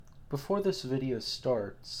Before this video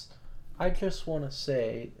starts, I just want to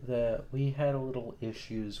say that we had a little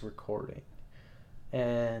issues recording,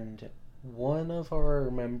 and one of our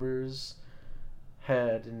members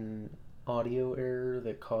had an audio error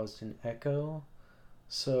that caused an echo.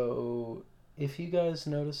 So if you guys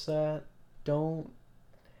notice that, don't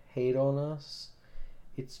hate on us.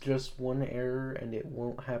 It's just one error and it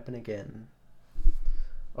won't happen again.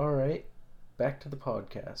 Alright, back to the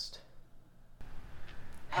podcast.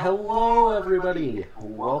 Hello everybody!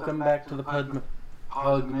 Welcome back to the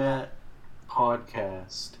Pugmat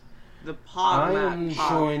podcast. The Pugmat I am podcast.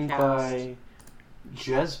 joined by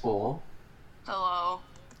Jezbel, Hello.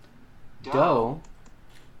 Doe,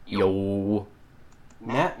 Yo.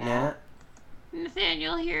 Nat,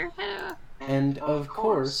 Nathaniel here. Hello. and of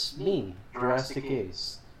course me, Drastic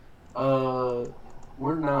Ace. We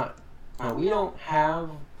don't have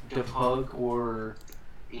Depug or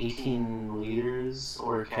 18 liters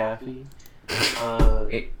or Caffey.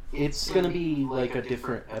 It's gonna be like a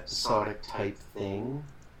different episodic type thing.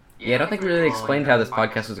 Yeah, I don't think we really explained how this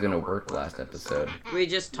podcast was going to work last episode. We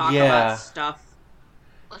just talk Yeah. about stuff.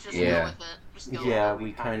 Let's just Yeah. go with it. Just go Yeah, with it.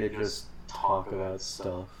 we kind of just talk about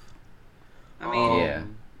stuff. I mean, Yeah.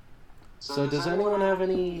 So does anyone have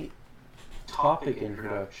any topic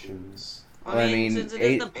introductions? I mean, since it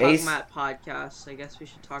is the Ace- Pugmat podcast, I guess we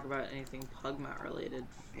should talk about anything Pugmat related.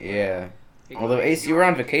 Yeah. Although, Ace, you were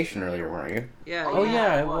on vacation earlier, weren't you? Yeah. Oh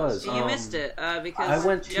yeah, I was. You missed it because I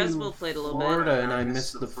went to Jezebel played a little Florida bit. and I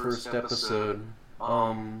missed the first episode. It's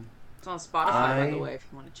on Spotify, by the way, if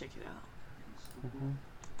you want to check it out.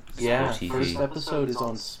 Yeah, TV. first episode is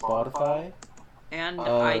on Spotify. And Go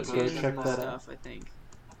iTunes check and that stuff, I think.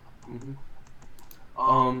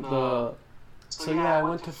 So yeah, I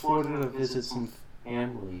went to Florida to visit some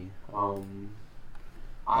family.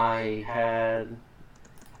 I had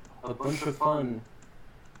a bunch of fun.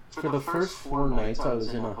 For the first 4 nights I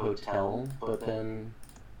was in a hotel, but then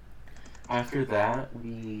after that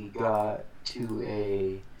we got to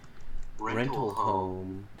a rental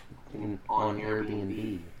home on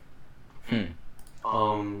Airbnb.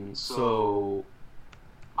 So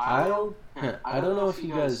I don't know if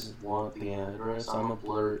you guys want the address. I'm gonna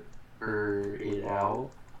blurt it out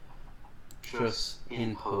just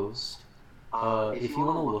in post. If you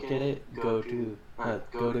want to look at it, go to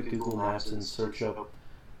Google Maps and search up.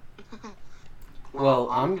 Well,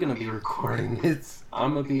 I'm gonna be recording it.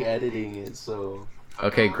 I'm gonna be editing it, so.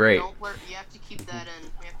 Okay, great. Don't worry, you have to keep that in.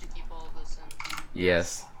 We have to keep all of this in.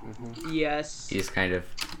 Yes. Yes. He's kind of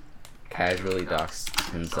casually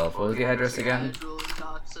doxed himself. What was the address again? Casually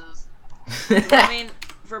doxes. I mean,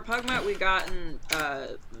 for Pugmat, we gotten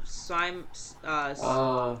Smiles.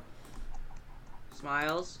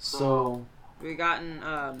 So. We gotten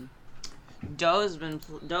Doe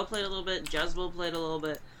played a little bit. Jezebel played a little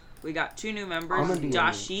bit. We got 2 new members, I'm gonna be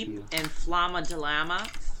Daship in and Flama Delama,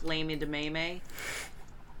 Flame de Meme,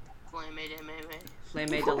 Flame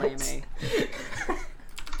de Lame.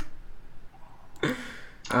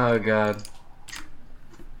 Oh, God.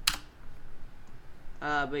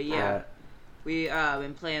 But yeah, we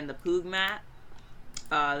been playing the Pugmat.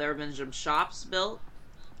 There have been some shops built.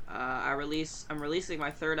 I'm releasing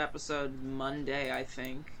my 3rd episode Monday, I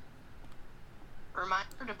think.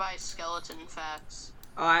 Reminder to buy skeleton facts.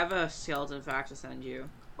 Oh, I have a skeleton fact to send you.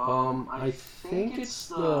 I think it's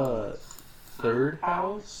the 3rd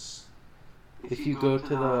house. If you go to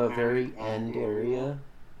the very end area,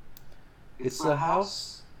 it's the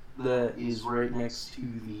house that is right next to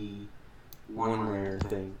the one rare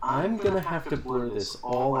thing. I'm gonna have to blur this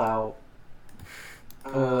all out.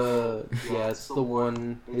 Yeah, it's the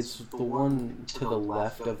one to the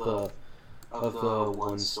left of the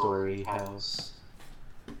 1-story house.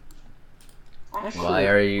 Actually, Why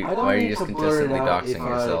are you I don't need just to blur it consistently out doxing if I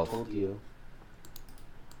yourself? told you.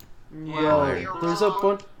 Yeah. Well, you're there's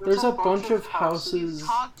wrong. a bunch of houses We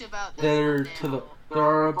talked about this, that are to the. Nathaniel. There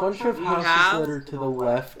are a bunch of You houses have? that are to the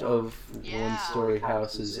left of Yeah. 1-story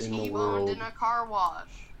houses in the T-boned world. in a car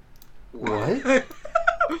wash. What?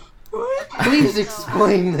 What? Please So-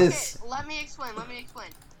 explain this. Okay, let me explain.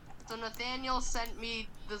 So Nathaniel sent me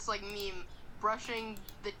this meme. Brushing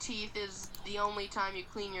the teeth is the only time you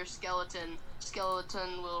clean your skeleton.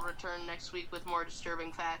 Skeleton will return next week with more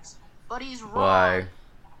disturbing facts. But he's wrong. Why?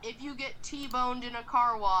 If you get T-boned in a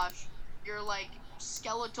car wash, your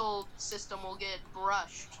skeletal system will get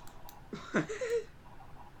brushed. Have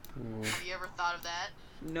you ever thought of that?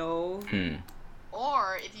 No,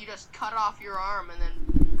 Or if you just cut off your arm and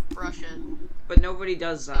then brush it. but nobody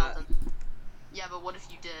does that. Skeleton. Yeah, but what if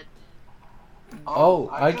you did? Oh,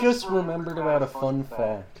 I just remembered about a fun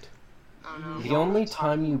fact. I don't know. The only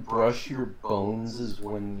time you brush your bones is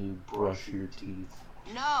when you brush your teeth.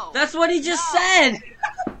 No. That's what he just No. said.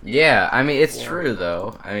 Yeah, I mean it's true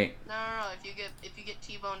though. I mean, No. If you get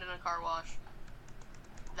T-boned in a car wash,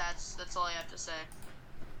 that's all I have to say.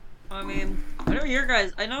 I mean,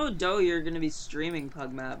 I know Doe, you're gonna be streaming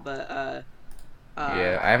PugMat, but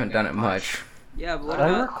yeah, I haven't done it much. yeah, but what I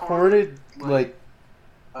about? recorded like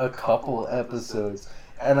a couple episodes,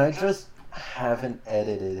 and I just haven't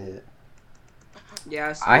edited it.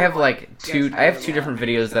 Yeah, I have like Yes, I have two different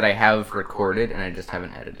videos that I have recorded and I just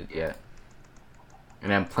haven't edited yet.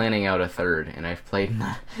 And I'm planning out a third, and I've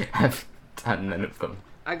I've done none of them.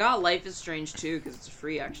 I got Life is Strange 2 because it's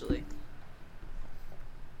free actually.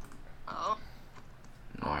 Oh.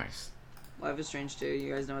 Nice. Life is Strange 2,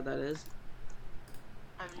 you guys know what that is?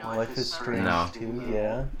 I have no Life idea. is Strange No. 2,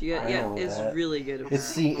 yeah. Yeah, it's that. really good.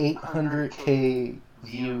 It's the 800K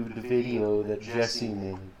viewed video that Jesse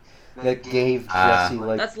made. That gave Jesse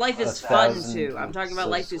like That's Life is Fun 1,000 too. I'm talking about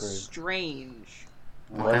Life is subscribers. Strange.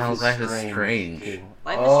 What the hell is Life is Strange? too.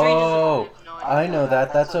 Life is Strange is Oh, No idea. I know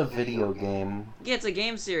that. That's a video game. Yeah, it's a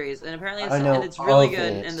game series, and apparently I know it's really of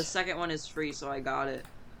good. it. And the second one is free, so I got it.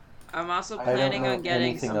 I'm also I don't planning know on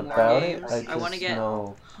getting anything some more about it. games. I I just want to get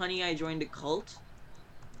know. Honey, I Joined a Cult.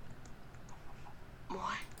 What?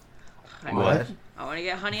 What? I want to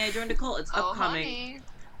get Honey, I Joined a Cult. It's Oh, upcoming. honey.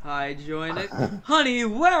 I joined a Honey,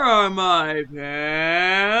 where are my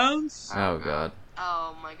pants? Oh god.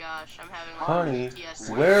 Oh my gosh, I'm having like Honey,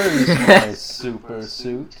 PTSD. where is my super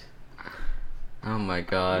suit? Oh my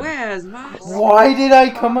god. Where's my? Why did I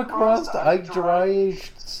come across I dry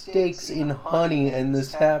aged steaks in honey and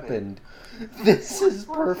this happened? This is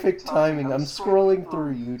perfect timing. I'm scrolling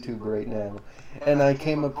through YouTube right now, and I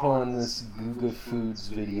came upon this Guga Foods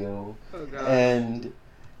video, Oh god.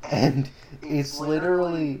 and it's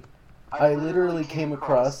literally, I literally came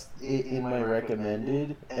across it in my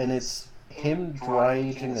recommended, and it's him dry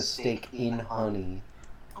aging a steak in honey.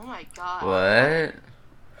 Oh my god. What?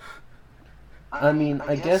 I mean,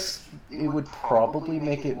 I guess it would probably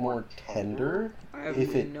make it more tender I have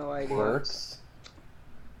if it no idea. works.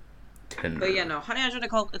 But yeah, no, Honey, I Joined a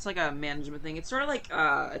Cult. It's like a management thing. It's sort of like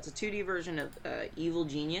it's a 2D version of Evil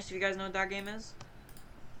Genius. If you guys know what that game is.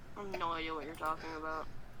 I have no idea what you're talking about.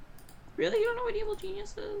 Really, you don't know what Evil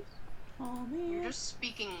Genius is? Oh You're man. just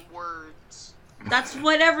speaking words. That's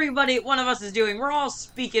what one of us is doing. We're all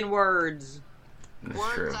speaking words. That's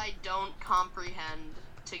Words true. I don't comprehend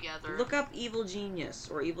together. Look up Evil Genius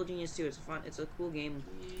or Evil Genius 2. It's a cool game.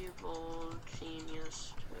 Evil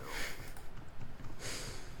Genius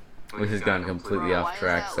 2. Which has gone completely Bro, off why does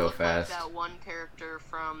track that so look fast. Like that one character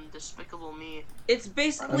from Despicable Me. It's I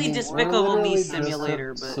basically mean, Despicable we're Me literally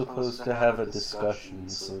Simulator, just but supposed to have a discussion,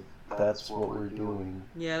 so that's what we're doing.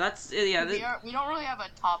 yeah, We don't really have a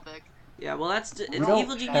topic. yeah. Well, We don't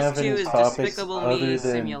Evil Genius have 2 any is topics Despicable other Me than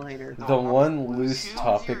Simulator. The one loose Choose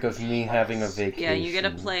topic your of me having a genius. vacation. Yeah, you get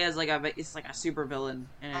to play as it's like a super villain,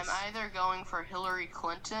 and I'm it's either going for Hillary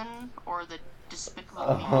Clinton or the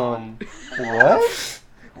Despicable Me one. What?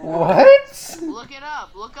 What? Look it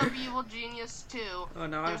up. Look up Evil Genius 2. oh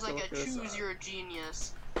no, I have There's to like look a this choose up. your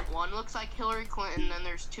genius. One looks like Hillary Clinton, then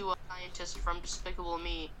there's two scientists from Despicable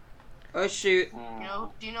Me. Oh shoot!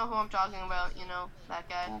 Do you know who I'm talking about? You know, that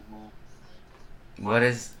guy? What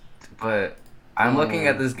is? But I'm looking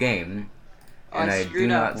at this game, and I I do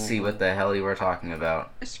screwed up. not see what the hell you were talking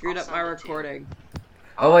about. I screwed I'll up my send it to you. recording.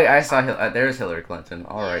 Oh wait, I saw. There's Hillary Clinton.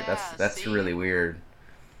 All right, Yeah, that's see? really weird.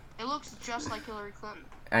 It looks just like Hillary Clinton.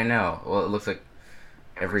 I know. Well, it looks like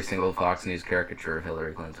every single Fox News caricature of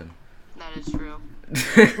Hillary Clinton. That is true.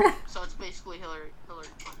 So it's basically Hillary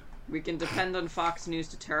Clinton. We can depend on Fox News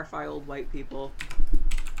to terrify old white people.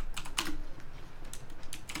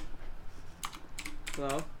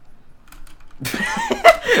 Hello?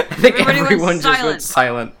 I think Everybody went everyone just went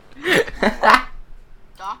silent.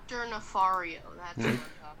 Dr. Nefario. That's what I'm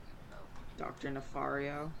talking about. Dr.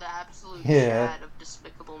 Nefario. The absolute Yeah. Chad of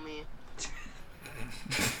Despicable Me.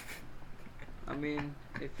 I mean,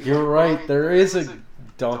 if You're right. There is a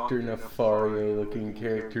Dr. Nefario looking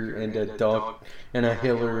character and a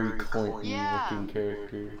Hillary Clinton Yeah. looking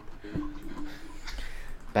character.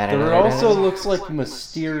 There also looks like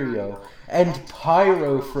Mysterio and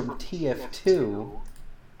Pyro from TF2.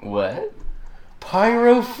 What?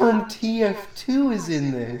 Pyro from TF2 is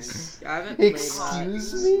in this. I haven't played that.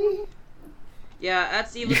 Excuse me? Yeah,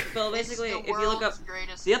 that's evil. Well, It's basically, the if you look up world's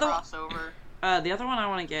greatest the other one- crossover. the other one, I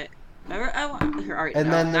want to get. I want. Here, all right. And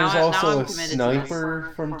now, then there's now also I'm a committed to this.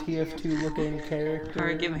 sniper from TF2 looking character.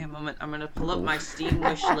 Alright, give me a moment. I'm gonna pull up my Steam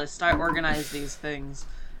wish list. I organize these things.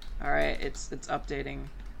 Alright, it's updating.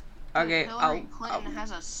 Okay, Hillary Clinton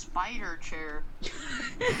has a spider chair.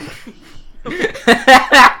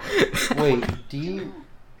 Wait,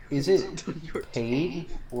 is it paid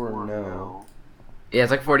or no? Yeah,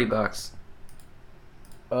 it's like $40.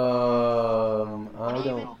 What I do you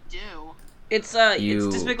even don't. do? It's You-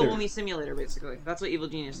 it's Despicable Me Simulator basically. That's what Evil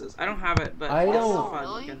Genius is. I don't have it, but I it's don't- Oh, fun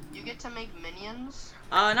really? looking. You get to make minions?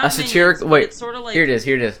 Not A satirical. minions, but Wait, it's sort of like here it is.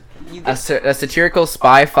 Here it is. you A, get, a satirical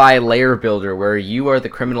spy-fi layer builder where you are the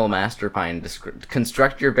criminal mastermind.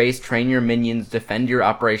 Construct your base, train your minions, defend your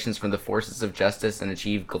operations from the forces of justice, and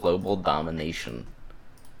achieve global domination.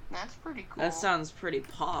 That's pretty cool. that sounds pretty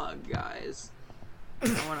pog, guys. I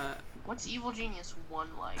wanna. What's Evil Genius 1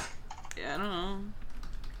 like? Yeah, I don't know.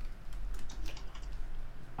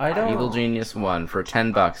 I don't. Evil Genius 1 for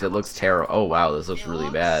 $10. It looks terrible. Oh wow, this looks It really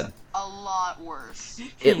looks bad. A lot worse.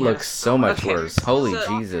 It Yeah. looks so much Okay, worse. Holy so-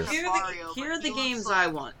 Jesus. Here are Mario, the, here are but the he looks games like- I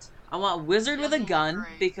want. I want Wizard with a Doesn't gun look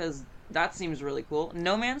great. because that seems really cool.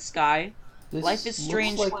 No Man's Sky. This Life is looks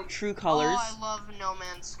Strange. like- True Colors. Oh, I love No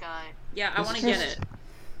Man's Sky. Yeah, I This want to get just- it.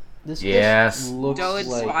 This Yes. just looks Doe like.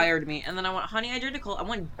 inspired me, and then I want Honey Identical. I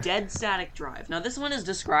want Dead Static Drive. Now this one is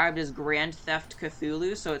described as Grand Theft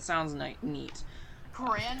Cthulhu, so it sounds neat.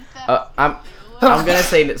 Grand Theft I'm Cthulhu? gonna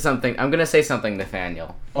say something. I'm gonna say something,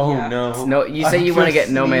 Nathaniel. Oh Yeah. no! No, you say I you wanna just get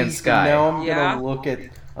No Man's sneezed, Sky. Now I'm Yeah. gonna look at.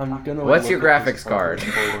 I'm gonna. What's look your at this graphics card?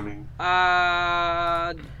 recording.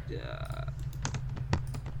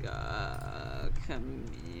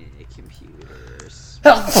 Computers.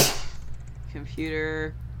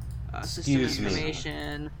 Computer. System Excuse me.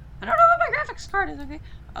 information. I don't know what my graphics card is. Okay.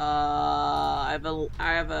 I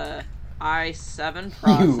have a i7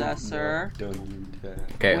 processor. Don't you dare.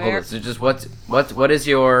 Okay, hold Where- on. So just what is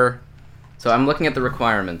your? So I'm looking at the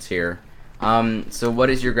requirements here. So what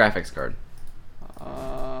is your graphics card?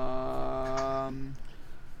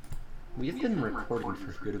 We've been recording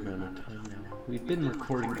for a good amount of time now. We've been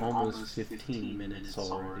recording almost 15 minutes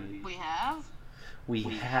already. We have? We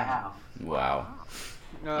have. Wow.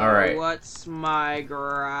 Alright. What's my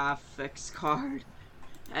graphics card?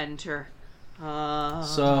 Enter.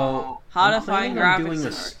 So how to I'm find planning on graphics doing a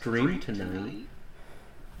card. stream tonight.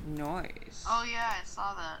 Noise. Oh yeah, I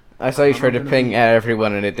saw that. I saw you I'm tried to gonna ping be- at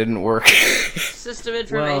everyone and it didn't work. System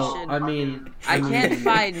information. Well, I mean, I can't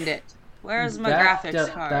find it. Where's my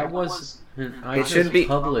graphics card? That was. I It just should be-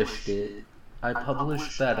 published it. I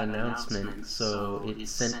published that announcement, so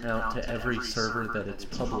it's sent out to every server that it's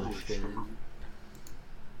published in.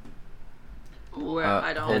 Where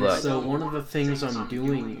I don't. hold And up. so one of the things I'm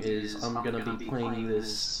doing is I'm gonna be playing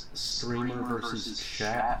this streamer versus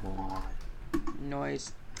chat mod.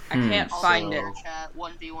 Noise. I Hmm. can't Also, find it. Chat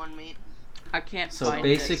 1v1 meet. I can't So find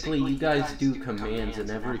basically, you guys do commands, and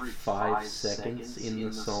every 5 seconds in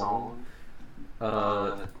the song,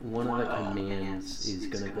 one of the commands is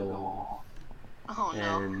gonna go off, Oh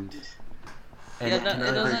no. and Yeah, it no, can it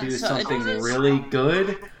either doesn't- do so it something doesn't- really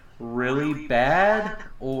good, really bad,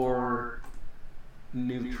 or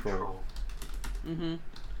neutral. it. Mm-hmm.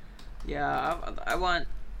 Yeah, I want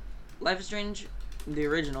Life is Strange, the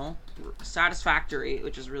original, Satisfactory,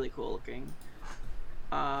 which is really cool looking.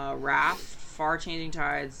 Raft, Far Changing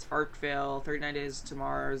Tides, Arkvale, 39 Days to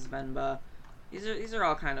Mars, Venba. These are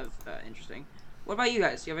all kind of interesting. What about you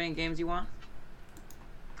guys? Do you have any games you want?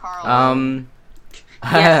 Carl.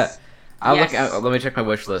 Yes. I'll Yes. look. Let me check my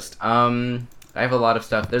wish list. I have a lot of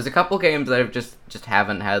stuff. There's a couple games that I've just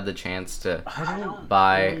haven't had the chance to I don't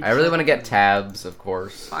buy. I really want to get Tabs, of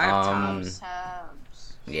course. I have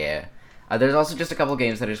Tabs. Yeah. There's also just a couple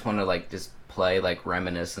games that I just want to like just play, like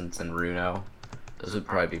Reminiscence and Runo. Those would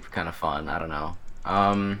probably be kind of fun. I don't know.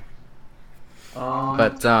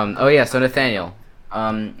 Oh yeah. So Nathaniel,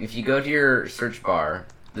 if you go to your search bar,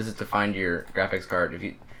 this is to find your graphics card.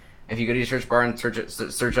 If you go to your search bar and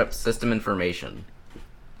search up system information.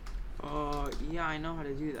 Yeah, I know how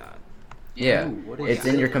to do that. Yeah, Ooh, what is it's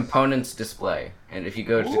in your this? components display, and if you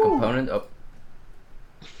go to Ooh. component,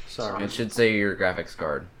 Sorry. it should say your graphics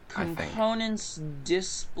card. I think. Components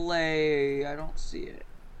display. I don't see it.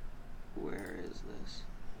 Where is this?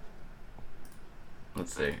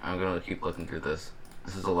 Let's see. I'm gonna keep looking through this.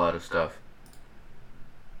 This is a lot of stuff.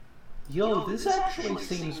 Yo, this actually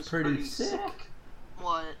seems pretty sick.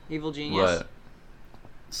 What? Evil Genius. What?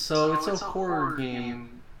 So it's a horror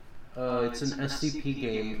game. It's an SCP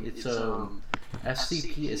game. It's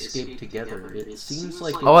SCP Escape Together. It seems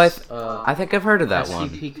like it's, Oh, I think I've heard of that one.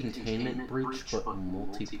 SCP Containment Breach, but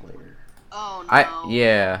multiplayer. Oh no.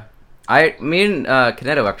 Me and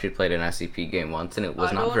Kineto actually played an SCP game once, and it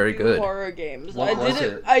was not very good. Horror games. What was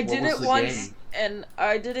it? I What did was it the once, game? and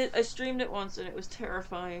I streamed it once, and it was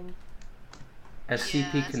terrifying.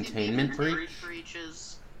 SCP Containment Breach?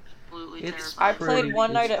 Breaches. absolutely It's- I terrifying. played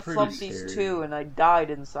One Night it's at pretty Flumpy's scary. too, and I died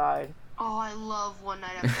inside. Oh, I love One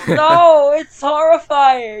Night at Flumpy's. No, it's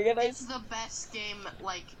horrifying, and It's the best game,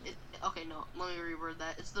 like, okay, no, let me reword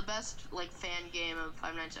that. It's the best, like, fan game of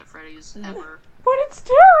Five Nights at Freddy's ever. but it's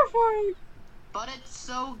terrifying. But it's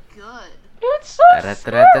so good. It's so scary.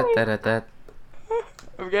 Da-da-da-da-da-da-da.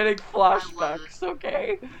 I'm getting flashbacks.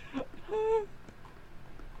 Okay.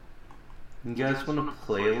 You guys want to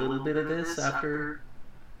play a little bit of this after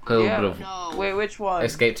A little Yeah. bit of No. Wait, which one?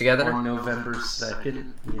 escape together. on November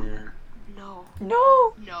 2nd? Yeah. No.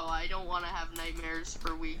 No. No, I don't want to have nightmares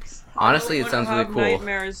for weeks. Honestly, I it don't sounds wanna really have cool.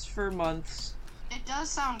 Nightmares for months. It does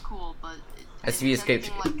sound cool, but SCP it's Escape-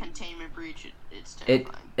 anything like Containment Breach, it's It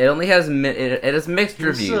terrifying. it only has it has mixed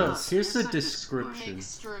Here's reviews. Here's the description.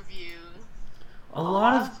 Mixed reviews. A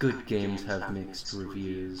lot of good games have mixed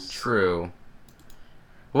reviews. True.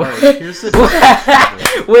 Alright, here's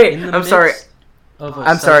the Wait, In the I'm sorry. midst of a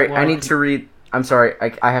I'm sorry. I site-wide need to read. I'm sorry.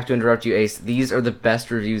 I have to interrupt you, Ace. These are the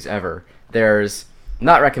best reviews ever. There's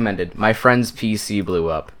not recommended. My friend's PC blew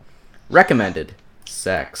up. Recommended.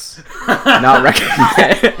 Sex. Not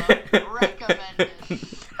recommended. Recommended.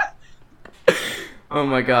 Oh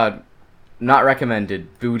my god. Not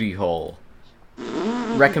recommended. Booty hole.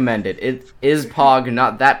 Recommended. It is Pog,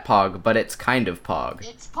 not that Pog, but it's kind of Pog.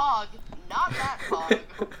 It's Pog, not that Pog,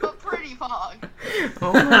 but pretty Pog.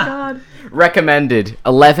 Oh my god. Recommended.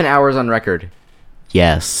 11 hours on record.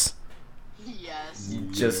 Yes. Yes.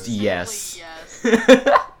 Just Simply yes. yes.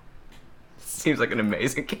 Seems like an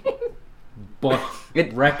amazing game.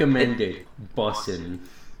 It- Recommended. Bussin'.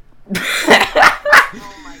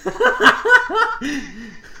 Oh my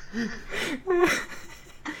god.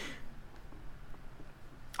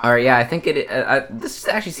 Alright, yeah, I think this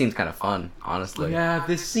actually seems kind of fun, honestly. Yeah,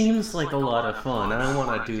 this seems like a lot of fun. I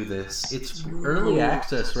want to do this. It's early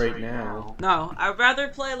access right now. No, I'd rather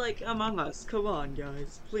play like Among Us. Come on,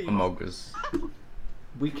 guys, please. Amogus.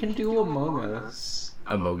 We can do Among Us.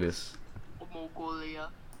 Amogus. Mongolia.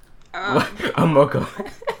 What? Amogo.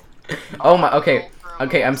 Oh my, okay.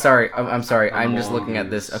 Okay, I'm sorry. I'm sorry. I'm just looking at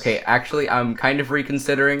this. Okay, actually, I'm kind of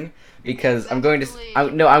reconsidering because I'm going to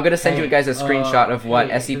I'm going to send you guys a screenshot of what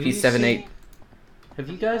Hey, have you SCP-78 Have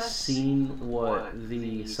you guys seen what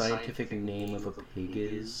the scientific name of a pig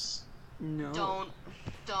is? No.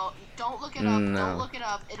 Don't look it up. No. Don't look it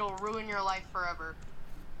up. It'll ruin your life forever.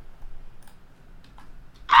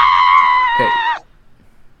 Okay.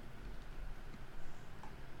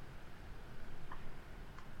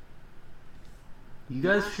 You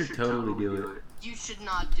guys should totally do it. You should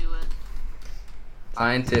not do it.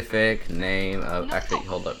 Scientific name of No. actually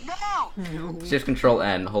hold up. No. Shift Control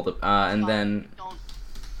N, hold up, and then Don't.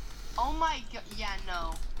 Oh my god. Yeah,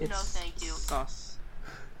 no. It's No, thank you. Sus.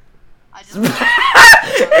 I just.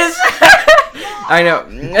 I know.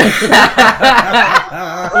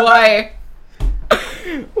 Why?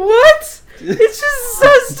 What? It's just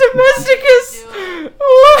Sus Domesticus.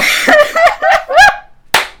 What?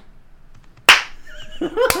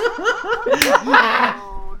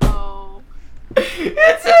 No, no.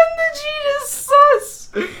 It's in the genus Sus.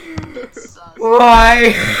 It's sus.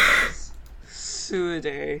 Why?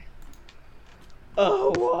 Suiday.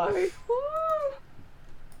 Oh, why?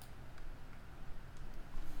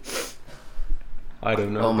 I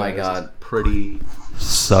don't know. Oh my guys. god. Pretty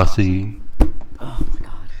sussy. Oh my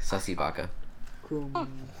god. Sussy Baka.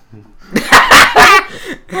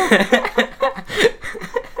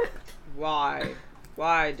 Why?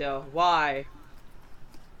 Why, Del? Why?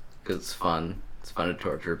 Cause it's fun. It's fun to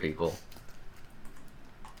torture people.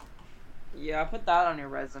 Yeah, put that on your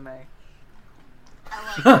resume. I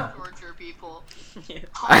like to torture people. Yeah.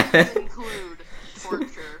 Hobbies include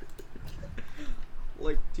torture.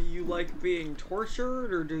 Like, do you like being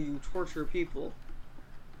tortured or do you torture people?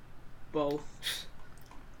 Both.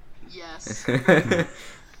 Yes.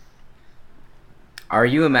 Are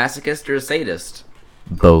you a masochist or a sadist?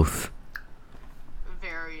 Both.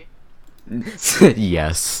 Very.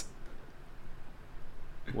 Yes.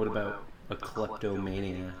 What about a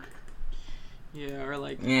kleptomaniac? Yeah, or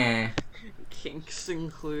like Yeah. kinks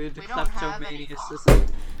include We don't have any kleptomaniacism.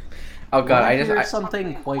 Oh god, I Wanna hear just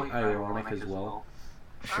something quite ironic as well.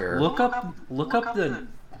 sure. Look up the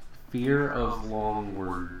fear of long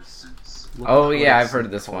words. Look Oh up what yeah, it's I've heard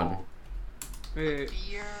of this one. called. Fear.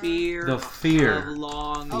 Fear. The fear. of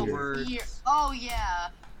long Oh, words. fear. Oh, yeah.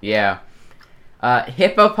 Yeah.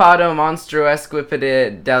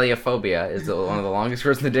 Hippopotomonstruosquipideliophobia is one of the longest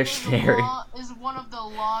words in the dictionary. Is one of the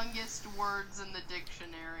longest words in the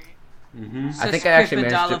dictionary. Mm-hmm. I think I actually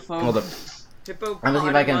managed to hold up. I'm gonna see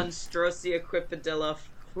if I can-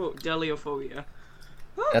 Hippopotamonstrosquipideliophobia.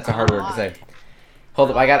 That's a hard word to say.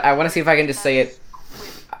 Hold up, I want to see if I can just say it.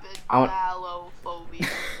 I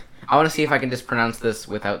want to see if I can just pronounce this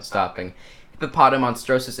without stopping.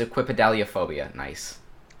 Hippopotamonstrosis equipedaliophobia. Nice.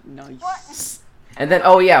 Nice. And then,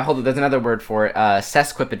 oh yeah, hold on. There's another word for it.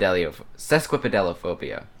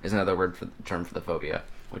 Sesquipedellophobia is another word for term for the phobia,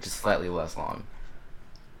 which is slightly less long.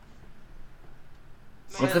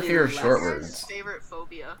 What's the fear of short words? Favorite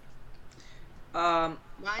phobia?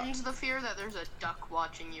 Mine's the fear that there's a duck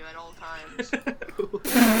watching you at all times.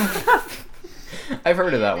 I've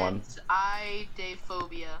heard of that one. It's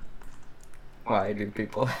eidephobia. Why do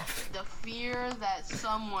people have The fear that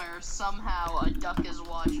somewhere, somehow, a duck is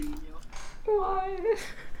watching you. Why?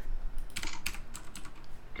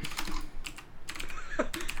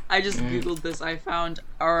 I just googled this. I found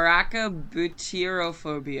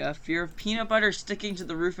arachabutyrophobia, fear of peanut butter sticking to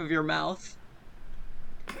the roof of your mouth.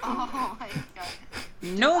 Oh my god.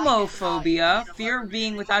 Nomophobia, fear of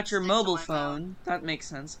being without your mobile phone. That makes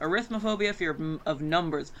sense. Arithmophobia, fear of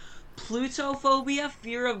numbers. Plutophobia,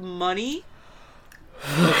 fear of money.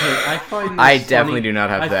 Okay, I find this I funny. definitely do not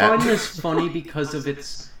have that. I find this funny because of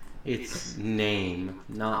its name,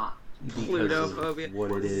 not because Plutophobia. of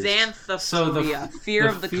what it is. Xanthophobia, So fear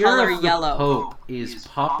of the color of the yellow. Pope is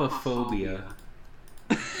papaphobia.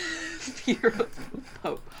 Fear of the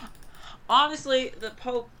Pope. Honestly, the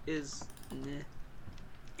Pope is... Meh.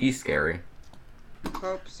 He's scary.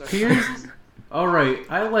 Popes are... Fears. All right,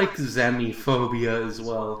 I like zemophobia as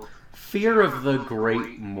well. Fear of the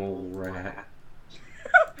great mole rat.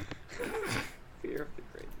 Fear of the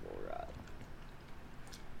great mole rat.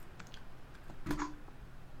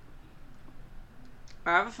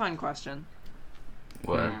 I have a fun question.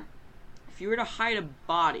 What? If you were to hide a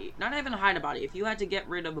body, not even hide a body, if you had to get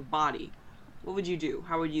rid of a body, what would you do?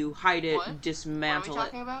 How would you hide it, What? dismantle What are we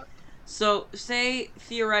it? talking about? So, say,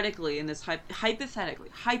 theoretically, in this hypothetically,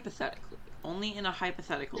 only in a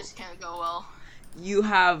hypothetical, This can't go well. you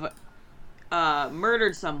have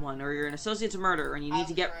murdered someone, or you're an associate to murder, and you need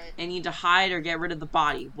to That's right. and need to hide or get rid of the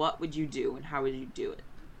body. What would you do, and how would you do it?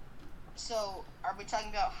 So, are we talking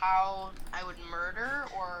about how I would murder,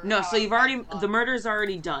 or No, how so I you've would already hide the the body? murder's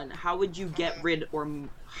already done. How would you get Okay. rid or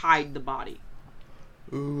hide the body?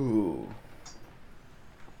 Ooh.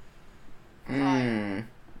 Fire.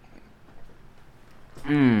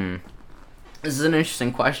 This is an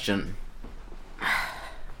interesting question.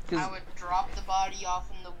 I would drop the body off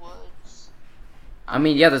in the woods. I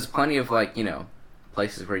mean, yeah, there's plenty of, like, you know,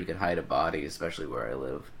 places where you can hide a body, especially where I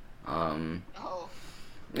live. Oh.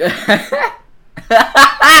 I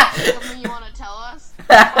Something you want to tell us?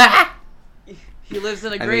 He lives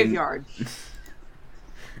in a I mean- graveyard.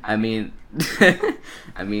 mean,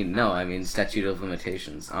 no, I mean, statute of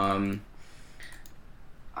limitations.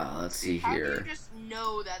 Let's see How do here. you just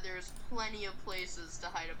know that there's plenty of places to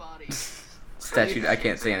hide a body? Statute, I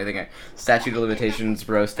can't say anything. Statute of limitations,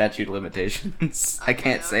 bro, statute of limitations. I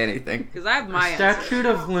can't say anything. Because I have my The answer. statute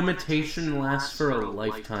of limitation lasts for a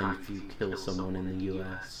lifetime if you kill someone in the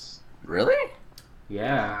U.S. Really?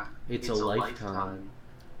 Yeah, it's a lifetime.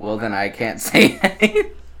 Well, then I can't say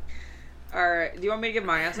anything. Alright, do you want me to give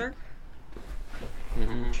my answer?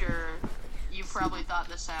 Mhm. Sure. You probably thought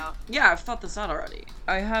this out. Yeah, I've thought this out already.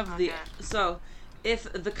 I have the... Okay. So,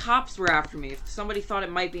 if the cops were after me, if somebody thought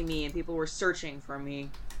it might be me, and people were searching for me,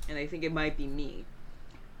 and they think it might be me,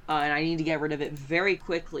 and I need to get rid of it very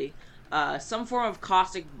quickly, some form of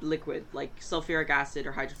caustic liquid, like sulfuric acid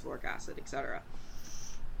or hydrofluoric acid, etc.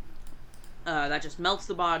 That just melts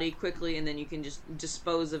the body quickly, and then you can just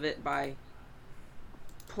dispose of it by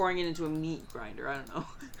pouring it into a meat grinder, I don't know.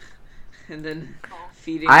 And then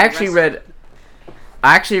feeding I the actually rest-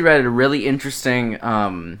 read a really interesting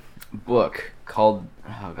book called,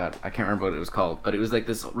 oh god, I can't remember what it was called, but it was like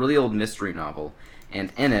this really old mystery novel,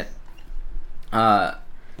 and in it,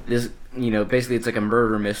 this, you know, basically it's like a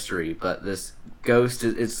murder mystery, but this ghost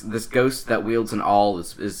that wields an awl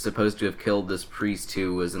is supposed to have killed this priest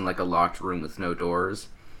who was in like a locked room with no doors.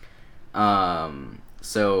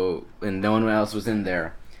 So, and no one else was in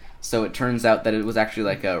there. So it turns out that it was actually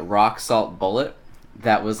like a rock salt bullet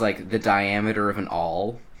that was like the diameter of an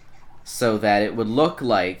awl, so that it would look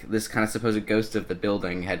like this kind of supposed ghost of the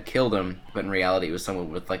building had killed him, but in reality it was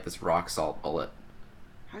someone with like this rock salt bullet.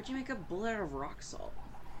 How'd you make a bullet out of rock salt?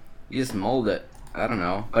 You just mold it. I don't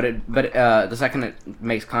know, but the second it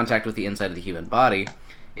makes contact with the inside of the human body,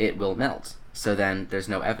 it will melt. So then there's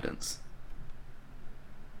no evidence.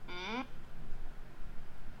 Hmm?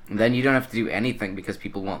 And then you don't have to do anything because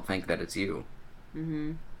people won't think that it's you.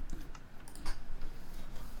 Mm-hmm.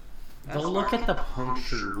 They'll look at the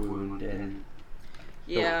puncture wound and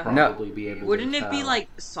they'll Yeah. probably be able Wouldn't to it be tell. like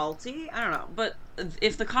salty? I don't know. But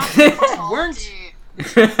if the cops Salty. weren't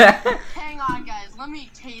Hang on, guys. Let me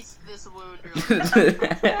taste this wound.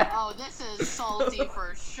 Oh, this is salty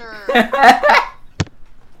for sure.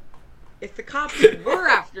 If the cops were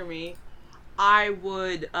after me, I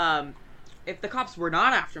would, if the cops were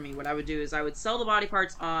not after me, what I would do is I would sell the body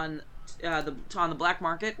parts on the black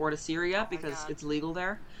market or to Syria because it's legal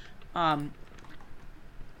there. Or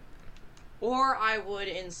I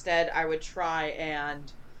would try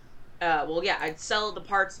and, I'd sell the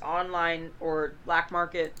parts online or black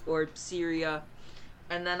market or Syria,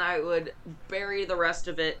 and then I would bury the rest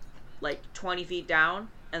of it like 20 feet down,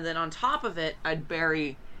 and then on top of it, I'd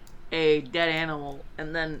bury a dead animal,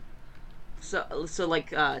 and then so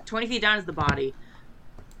 20 feet down is the body,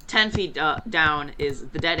 10 feet down is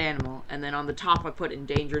the dead animal, and then on the top I put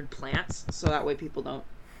endangered plants, so that way people don't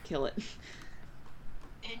kill it.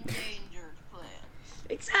 Endangered plants.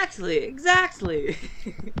 Exactly.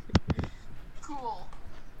 Cool.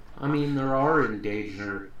 I mean, there are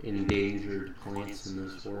endangered plants in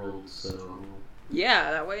this world, so...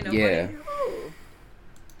 Yeah, that way nobody... Yeah. Oh.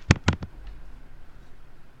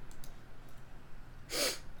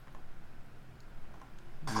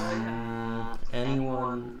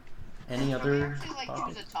 Any other? Actually,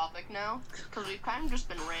 choose a topic now, because we've kind of just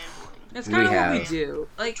been rambling. That's kind of what we do.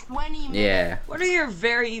 Like 20 minutes. Yeah. What are your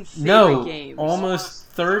very favorite games? Almost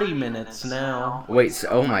 30 minutes now. Wait, so,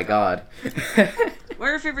 oh my god. What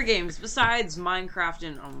are your favorite games besides Minecraft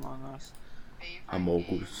and Among Us? Among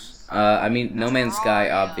Us. I mean, No Man's Sky,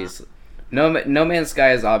 obviously. No Man's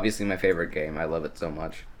Sky is obviously my favorite game. I love it so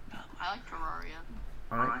much. I like Terraria.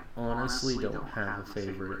 I honestly don't have a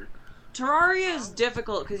favorite. Terraria is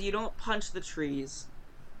difficult because you don't punch the trees.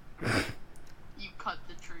 You cut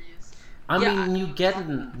the trees. I mean, you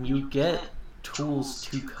get tools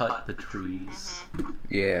to cut the trees.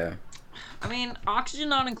 Yeah. I mean, Oxygen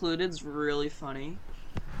Not Included is really funny.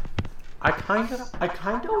 I kind of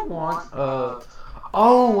want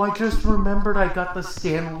Oh, I just remembered I got the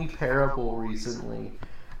Stanley Parable recently,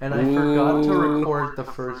 and I forgot to record the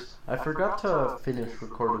first. I forgot to finish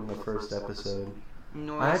recording the first episode.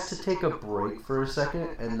 Nice. I had to take a break for a second,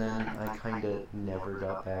 and then I kind of never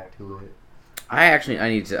got back to it. I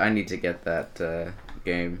need to get that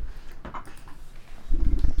game.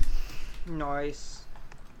 Nice.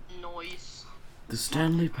 The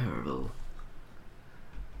Stanley Parable.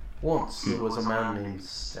 Once there was a man named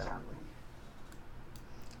Stanley.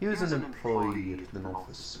 He was an employee at the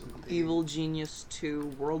Norfolk Saloon. Evil Genius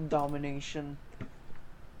 2 World Domination.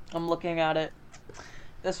 I'm looking at it.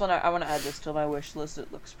 This one, I want to add this to my wish list.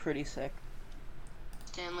 It looks pretty sick.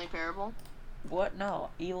 Stanley Parable? What? No.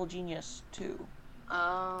 Evil Genius 2.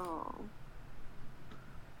 Oh.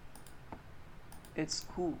 It's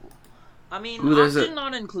cool. I mean, Ooh, Oxygen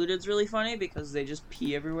Not Included is really funny because they just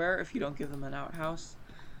pee everywhere if you don't give them an outhouse.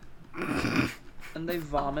 And they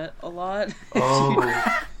vomit a lot.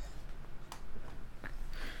 Oh.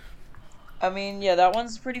 I mean, yeah, that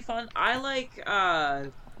one's pretty fun. I like,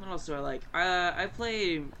 what else do I like? I've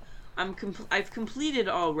completed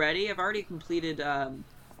already. I've already completed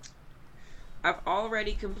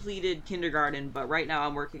Kindergarten, but right now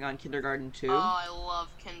I'm working on Kindergarten 2. Oh, I love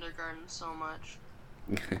Kindergarten so much.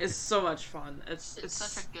 It's so much fun. It's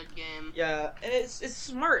such a good game. Yeah, and it's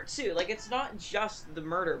smart too. Like, it's not just the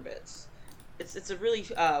murder bits. It's a really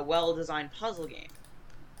well-designed puzzle game.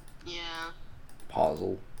 Yeah.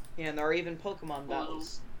 Puzzle. Yeah, and there are even Pokemon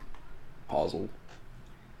battles. Puzzle.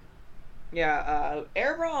 Yeah,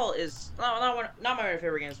 Air Brawl is not my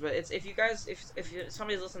favorite games, but it's if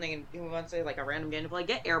somebody's listening and who wants to say like a random game to play,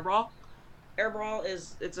 get Air Brawl. Air Brawl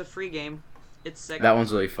it's a free game. It's sick. That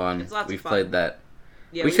one's really fun. It's lots We've of fun. played that.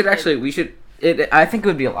 Yeah, we should. I think it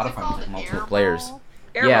would be a lot of fun with multiple players.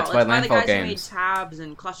 Air Yeah, Brawl. it's by the Landfall guys Games. who made Tabs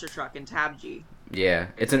and Cluster Truck and Tab G. Yeah,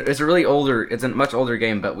 it's a really older. It's a much older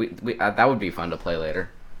game, but we that would be fun to play later.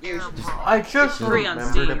 Yeah, we should just. I just free on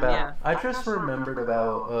remembered Steam, about. yeah. I just remembered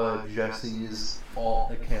about Jesse's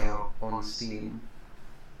alt account on Steam.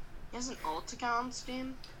 He has an alt account on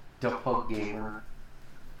Steam? Dupug Gamer.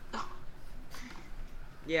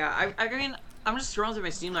 Yeah, I mean, I'm just scrolling through my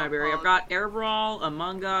Steam library. I've got Air Brawl,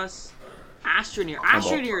 Among Us, Astroneer.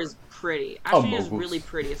 Astroneer is pretty. Astroneer is really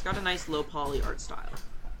pretty. It's got a nice low poly art style.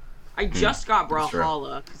 I just got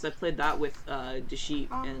Brawlhalla because I played that with Deshit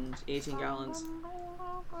and 18 Gallons.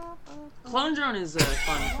 Clone Drone is a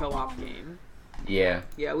fun co-op game. Yeah.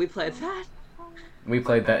 Yeah, we played that. We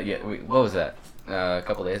played that. Yeah. What was that? A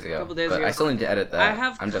couple days ago. But I still need to edit that. I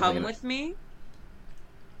have Come With Me.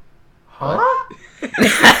 Huh?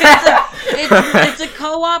 It's a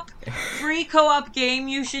co-op, free co-op game.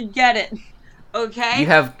 You should get it. Okay. You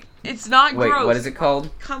have. It's not Wait, gross. what is it called?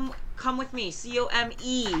 Come with me. COME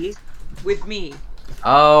with me.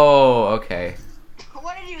 Oh, okay.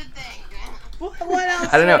 What did you think? What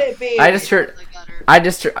else I don't know. would it be? I just heard. The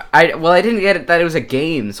gutter. Well, I didn't get it that it was a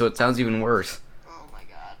game, so it sounds even worse. Oh my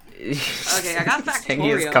god. Okay, I got Saying he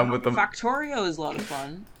has Factorio. come with them. Factorio is a lot of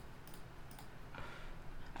fun.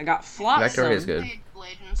 I got Flotsam. Factorio is good. Played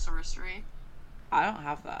Blade and Sorcery. I don't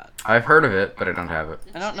have that. I've heard of it, but I don't have it.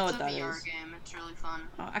 I don't know It's what a that VR is. game. It's really fun.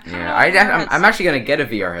 Oh, I kinda Yeah, want a VR I'm headset. actually gonna get a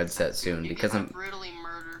VR headset soon You because can I'm. brutally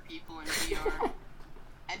murder people in VR.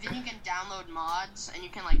 And then you can download mods and you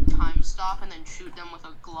can like time stop and then shoot them with a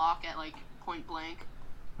Glock at like point blank.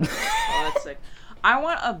 Oh, that's sick. I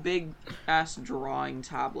want a big ass drawing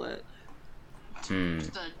tablet. Hmm.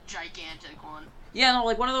 Just a gigantic one. Yeah, no,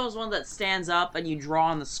 like one of those ones that stands up and you draw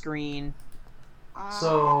on the screen.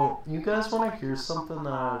 So, you guys want to hear something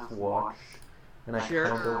that I've watched and I Sure.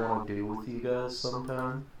 kind of want to do with you guys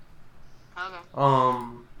sometime? Okay.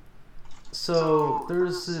 So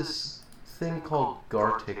there's this thing called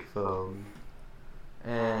Gartic Phone,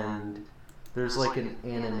 and there's like an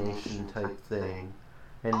animation type thing,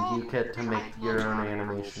 and you get to make your own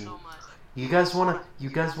animation. So much. You guys wanna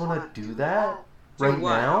do that Do right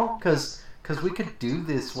what? now? Cause we could do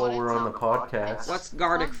this while we're on the podcast. What's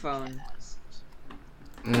Gardic Phone?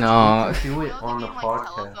 No. We could do You it know on the the game like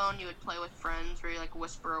podcast. Telephone you would play with friends where you like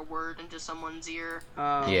whisper a word into someone's ear?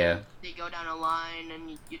 Yeah. They go down a line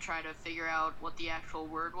and you try to figure out what the actual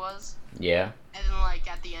word was. Yeah. And then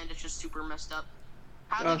like at the end it's just super messed up.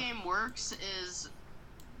 How Oh. the game works is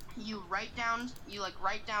you write down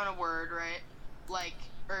a word, right? Like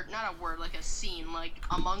or not a word, like a scene, like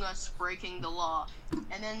Among Us breaking the law.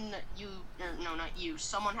 And then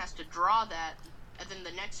someone has to draw that, and then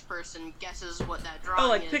the next person guesses what that drawing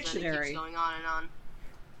like is, and it Pictionary. keeps going on and on.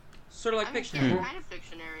 Sort of like I mean, Pictionary. yeah, kind of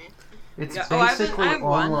Pictionary. It's Yeah, oh, I have- basically I have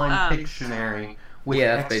one, online Pictionary with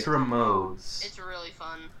Yeah, that's extra modes. It's really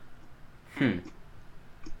fun. Hmm.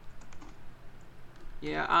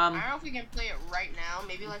 Yeah, I don't know if we can play it right now.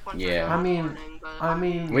 Maybe like once we're Yeah. done I mean- recording, but I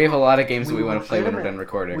mean, We have a lot of games that We we want to play when we're legitimate- done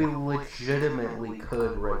recording. we legitimately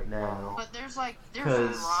could right now. But there's 'Cause-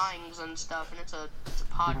 drawings and stuff, and it's a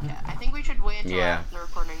podcast. I think we should wait until Yeah. after the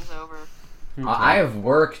recording's over. I have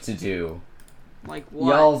work to do. like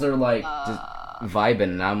what? Y'all's are like Uh, just vibing,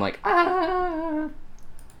 and I'm like, ah.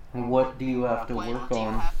 What do you have to when work do you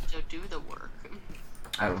on? have to do the work?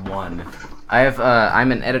 At one. I have.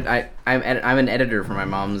 I'm an I'm an editor for my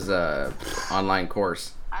mom's online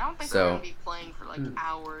course. I don't think So- we're gonna be playing for like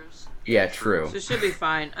hours. Yeah, true. So it should be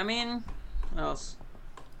fine. I mean, what else?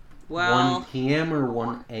 Well, 1 p.m. or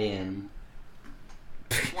 1 a.m.?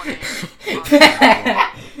 1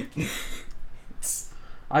 a.m.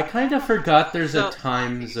 I kind of forgot there's So- a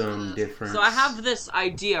time zone difference. so I have this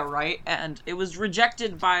idea, right? And it was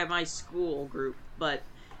rejected by my school group, but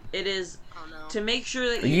it is Oh no. to make sure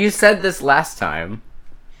that You said this last time.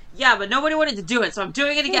 Yeah, but nobody wanted to do it, so I'm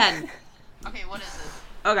doing it again. Okay, what is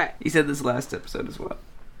it? Okay, You said this last episode as well.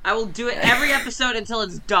 I will do it every episode until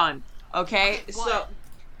it's done. Okay, Okay, so what?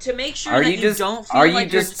 to make sure Are that you you just don't feel are you like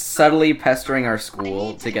just you're, subtly pestering our I school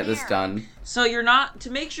need to to get this hear. done? so you're not to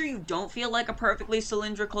make sure you don't feel like a perfectly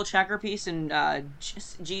cylindrical checker piece in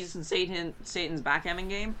Jesus and Satan's backgammon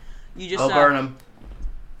game. You just Burnham.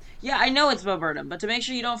 Yeah, I know it's Bo Burnham, but to make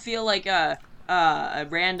sure you don't feel like a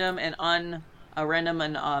random and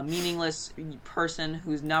meaningless person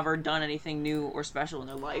who's never done anything new or special in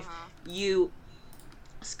their life, you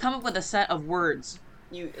come up with a set of words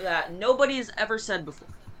that nobody has ever said before.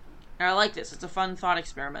 And I like this. It's a fun thought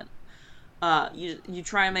experiment. You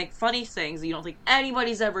try and make funny things that you don't think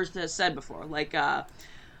anybody's ever said before, like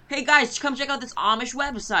hey guys, come check out this Amish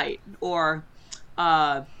website, or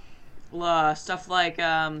stuff like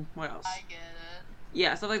what else? I get it.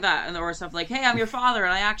 Yeah, stuff like that, and or stuff like, "Hey, I'm your father,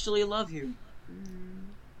 and I actually love you."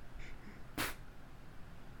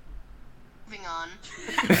 Moving on.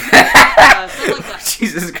 Stuff like that.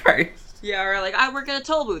 Jesus Christ. Yeah, or like, I work at a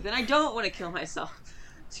toll booth, and I don't want to kill myself.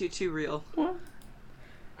 Too real. Are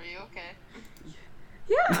you okay?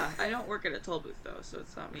 Yeah, I don't work at a toll booth though, so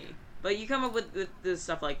it's not me. But you come up with this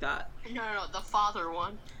stuff like that. No, the father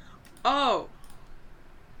one. Oh,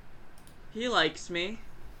 he likes me.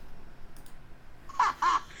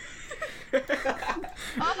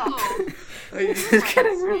 Oh. This is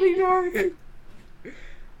getting really dark.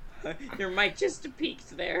 Your mic just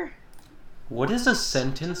peaked there. What is a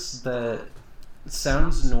sentence that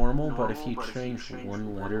sounds normal, but if you change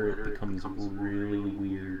one letter, it becomes really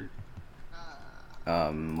weird?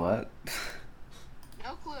 What?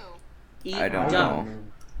 No clue. Eat I don't duck. know.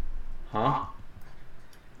 Huh?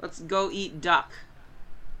 Let's go eat duck.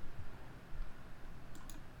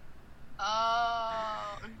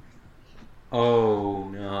 Oh. Oh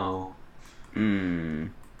no. Hmm.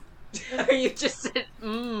 You just said,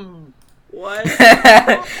 what?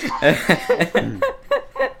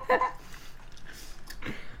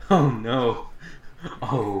 Oh no.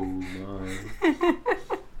 Oh my.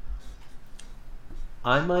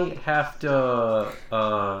 I might have to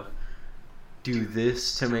do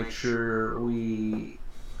this to make sure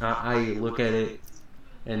I look at it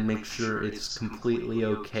and make sure it's completely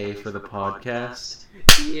okay for the podcast.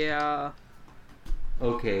 Yeah.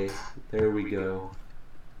 Okay, there we go.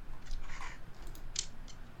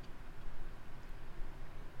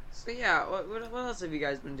 So yeah, what else have you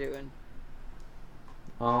guys been doing?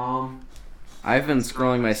 I've been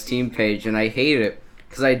scrolling my Steam page and I hate it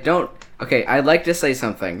because I don't. Okay, I'd like to say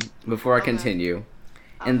something before I continue,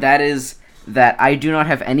 and that is that I do not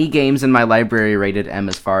have any games in my library rated M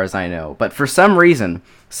as far as I know, but for some reason,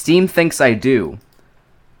 Steam thinks I do.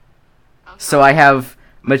 So I have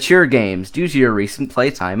mature games due to your recent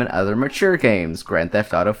playtime and other mature games: Grand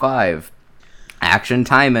Theft Auto 5, Action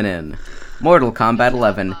Taimanin, Mortal Kombat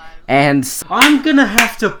 11, and I'm gonna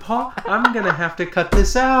have to cut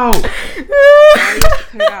this out. Why do you have to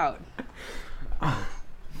cut it out?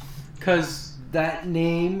 Cause that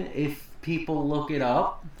name, if people look it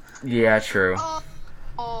up. yeah, true. Oh.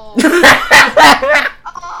 Oh.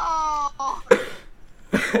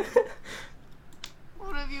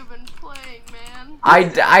 What have you been playing, man?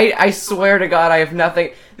 I swear to God, I have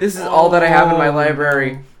nothing. This is all that I have in my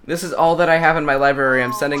library. This is all that I have in my library.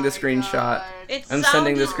 I'm sending the screenshot. I'm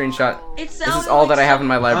sending the screenshot. This is all that I have in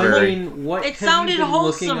my library. I mean, what It have sounded you been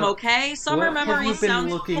looking wholesome, up? okay? Summer What have memories you been sound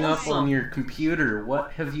looking up wholesome. on your computer?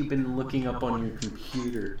 What have you been looking up on your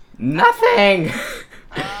computer? Nothing.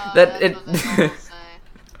 That's what they all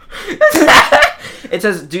say. It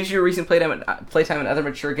says due to your recent playtime and other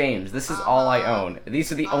mature games. This is all I own.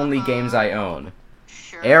 These are the only games I own.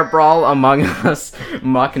 Sure. Air Brawl, Among Us,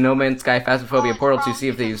 Muck, No Man's Sky, Phasmophobia, Oh, Portal it's 2, Sea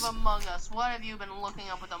of probably Thieves. because of Among Us. What have you been looking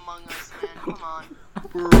up with Among Us, man? Come on.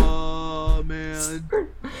 Bruh, man.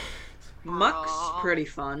 Muck's pretty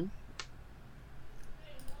fun.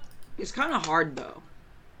 It's kind of hard though.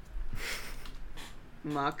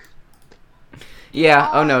 Muck. Yeah.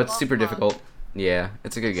 Oh, Oh no, I it's love super Muck. difficult. Yeah,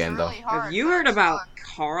 it's a good game though. Really hard, Have you but heard it's about fun.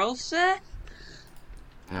 Carlset?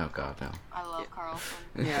 Oh god, no. I love Carlson.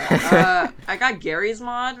 Yeah. I got Gary's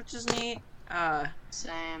mod, which is neat.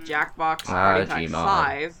 Same. Jackbox Ah, Party Pack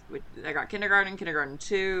Gmod. 5. I got Kindergarten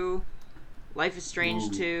 2, Life is Strange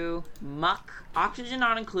Ooh. 2, Muck, Oxygen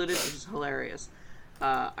Not Included, which is hilarious.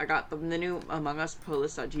 I got the new Among Us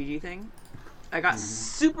Polis.gg thing. I got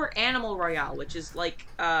Super Animal Royale, which is like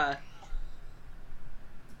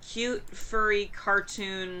cute, furry,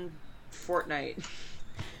 cartoon Fortnite.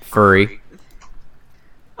 Furry.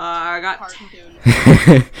 I got Cartoon.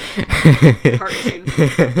 Cartoon.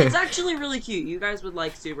 It's actually really cute. You guys would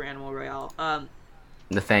like Super Animal Royale.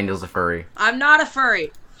 Nathaniel's a furry. I'm not a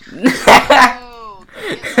furry. Oh,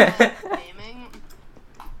 get that gaming.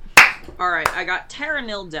 Alright, I got Terra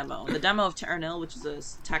Nil demo. The demo of Terra Nil, which is a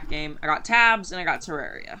tech game. I got Tabs, and I got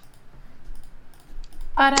Terraria.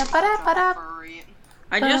 Furry.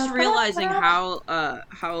 I'm just realizing how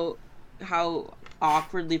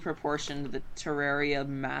awkwardly proportioned the Terraria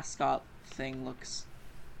mascot thing looks.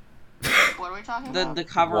 What are we talking The about?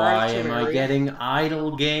 cover Why art of am I Terraria. getting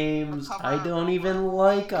idle games? I don't even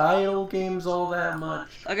like idle games all that much.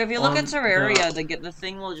 Like, if you look at On Terraria, the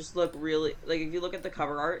thing will just look really... Like, if you look at the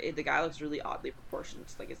cover art, the guy looks really oddly proportioned.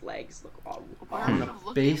 It's like his legs look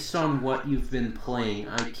odd. Based on what you've been playing,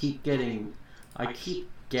 I keep getting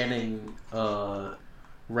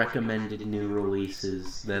recommended new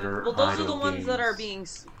releases that are Well, those are idle the ones that are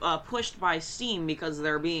games. being pushed by Steam because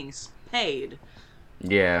they're being paid.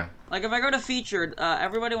 Yeah. Like, if I go to featured,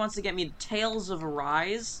 everybody wants to get me Tales of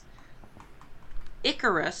Arise,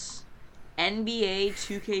 Icarus, NBA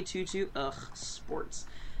 2K22, sports,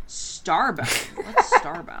 Starbound. What's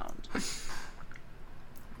Starbound?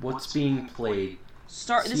 What's being played? This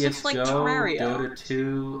looks like CS:GO, Terraria. Dota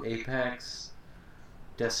 2, Apex,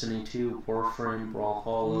 Destiny 2, Warframe,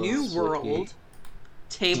 Brawlhalla, New Splitgate, World,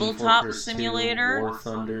 Team Tabletop Fortress 2, Simulator, War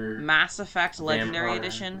Thunder, Mass Effect Legendary Vampire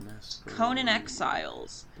Edition, Masquerade, Conan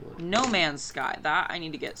Exiles, Blood- No Man's Sky. That I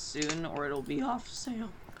need to get soon, or it'll be off sale.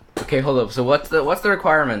 Okay, hold up. So what's the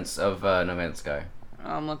requirements of No Man's Sky?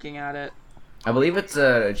 I'm looking at it. I believe it's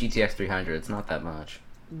a GTX 300. It's not that much.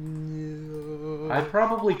 I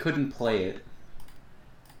probably couldn't play it.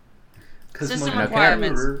 'Cause System my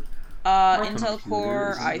requirements. computer- My Intel computer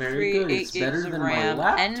Core, isn't very i3, good. 8 It's gigs better of than my RAM,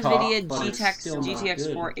 laptop, NVIDIA but it's still not GTX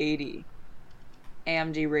good. 480,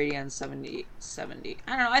 AMD Radeon 7070. I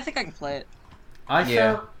don't know. I think I can play it. I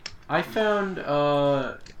found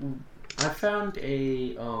a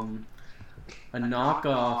a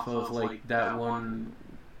knockoff of like that one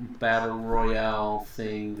battle royale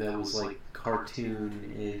thing that was like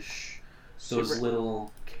cartoon-ish. Those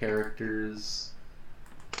little characters.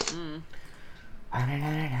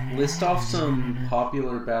 List off some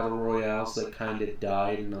popular battle royales that kind of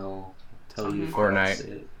died, and I'll tell you.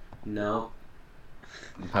 Fortnite. No.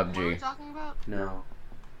 PUBG. What are we talking about? No.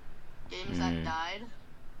 Games that died?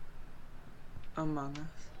 Among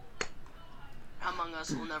Us. Among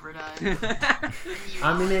Us will never die.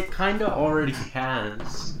 I mean, it kind of already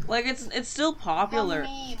has. Like, it's still popular. The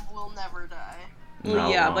meme will never die. Well, No,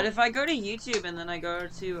 yeah, no. but if I go to YouTube and then I go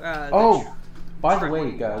to By the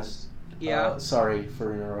way, guys. yeah. Sorry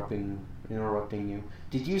for interrupting you.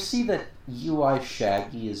 Did you see that UI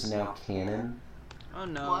Shaggy is now canon? Oh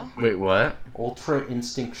no. What? Wait, what? Ultra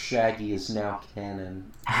Instinct Shaggy is now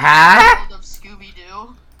canon. Huh? Of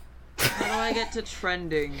Scooby-Doo. How do I get to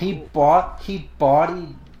trending? He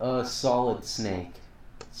bodied a Solid Snake.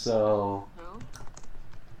 So Who?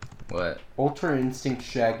 What? Ultra Instinct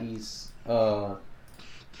Shaggy's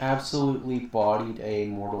absolutely bodied a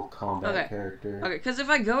Mortal Kombat character. Okay, because if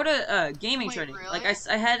I go to gaming Wait, trending, really? like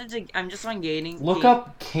I had to, I'm just on gaming. Look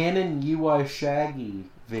up canon UI Shaggy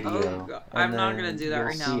video. Oh, God. and I'm not then gonna do that you'll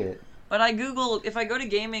right now. see it. But I Google, if I go to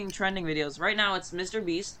gaming trending videos, right now it's Mr.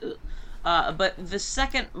 Beast. But the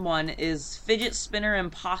second one is Fidget Spinner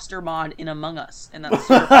Imposter Mod in Among Us, and that's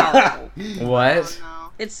super powerful. What?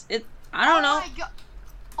 Oh, no. I don't know. Oh my God.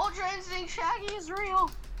 Ultra Instinct Shaggy is real.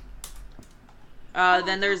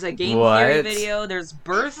 Then there's a game What? theory video. There's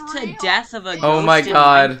birth It's to real. death of a Oh ghost my in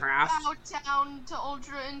God. Minecraft. Bow down to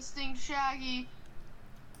Ultra Instinct Shaggy.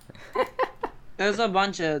 There's a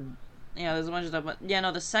bunch of stuff. But yeah,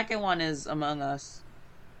 no, the second one is Among Us.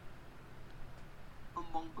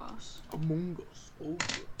 Among Us. Among Us. Oh.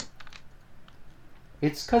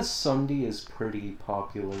 It's because Sunday is pretty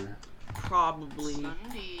popular. Probably.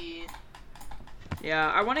 Sunday.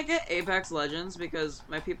 Yeah, I want to get Apex Legends because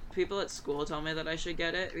my people at school tell me that I should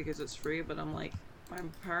get it because it's free, but I'm like, my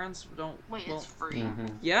parents don't. Wait, well, it's free. Mm-hmm.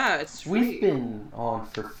 yeah, it's free. We've been on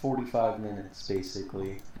for 45 minutes,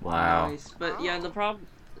 basically. Wow. Nice. But yeah, the problem,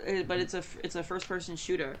 but it's a first-person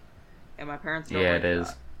shooter, and my parents don't. Yeah, like it is.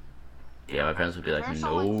 that. Yeah, my parents would be like, Parents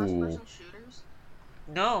don't like no. first-person shooters?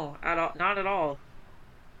 No, not at all.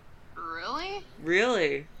 Really?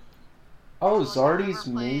 Really. Oh, Like, Zardy's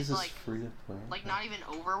never played, Maze is like- free to play. Like, not even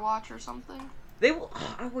Overwatch or something? They will.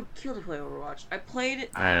 I would kill to play Overwatch. I played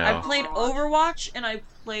I know. played Overwatch and I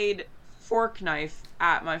played Fork Knife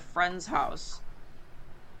at my friend's house,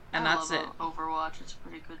 and I that's love it. Overwatch, it's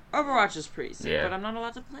pretty good. Overwatch is pretty sick, Yeah. but I'm not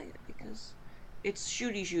allowed to play it because it's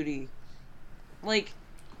shooty. Like,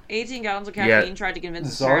 18 gallons of caffeine Yeah. tried to convince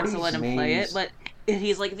his parents to Zardy's let him play Maze- it, but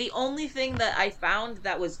he's like, the only thing that I found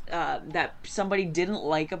that was that somebody didn't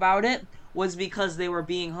like about it was because they were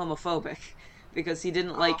being homophobic, because he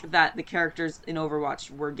didn't like that the characters in Overwatch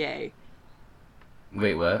were gay.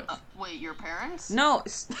 Wait, what? Wait, your parents? No,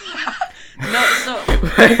 no. So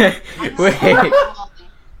Wait.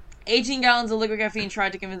 18 gallons of liquid caffeine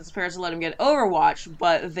tried to convince his parents to let him get Overwatch,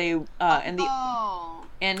 but they and the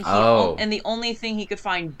Oh. and the only thing he could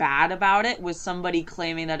find bad about it was somebody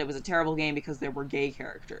claiming that it was a terrible game because there were gay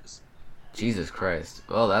characters. Jesus Christ.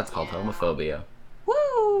 Well, that's called homophobia.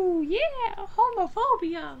 Woo! Yeah,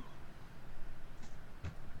 homophobia.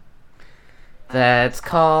 That's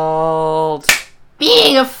called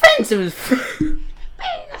being offensive.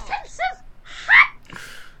 Being offensive.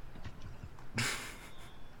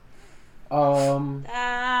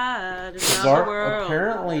 That is not the world.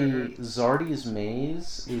 Apparently, Zardy's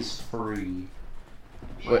Maze is free.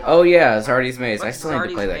 Wait, oh yeah, Zardy's Maze. I What's still need to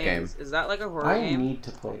Zardy's play that Maze? game. Is that like a horror I game? need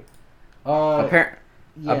to play. Yeah.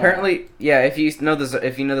 Apparently, yeah. If you know the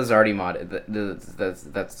Zardy mod,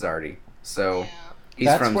 that's Zardy. So Yeah. he's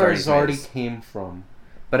That's from where Zardy's Zardy Maze. came from.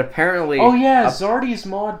 But apparently, Oh yeah, up- Zardy's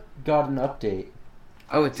mod got an update.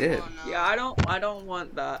 oh it did. Oh, no. Yeah, I don't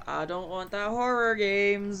want that. I don't want that horror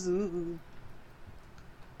games. Ooh.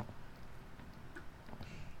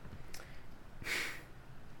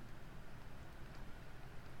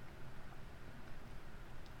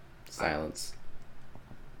 Silence.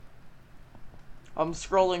 I'm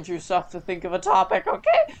scrolling through stuff to think of a topic,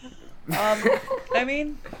 okay? I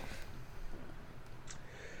mean,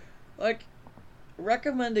 like,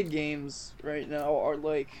 recommended games right now are,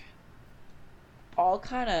 like, all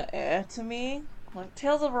kind of to me. Like,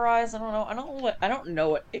 Tales of Arise, I don't know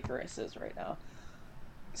what Icarus is right now.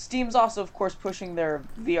 Steam's also, of course, pushing their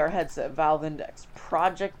VR headset, Valve Index,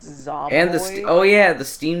 Project Zomboid. And the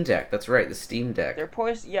Steam Deck. That's right, the Steam Deck. They're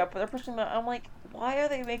pushing that. I'm like, Why are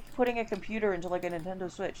they putting a computer into like a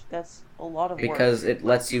Nintendo Switch? That's a lot of work. Because it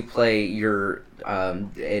lets you play your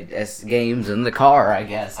games in the car, I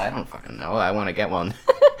guess. I don't fucking know. I want to get one.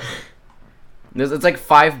 It's like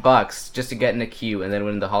 $5 just to get in a queue, and then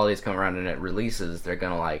when the holidays come around and it releases, they're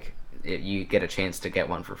gonna you get a chance to get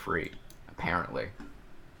one for free. Apparently.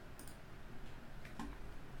 I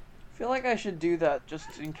feel like I should do that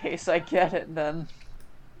just in case I get it then.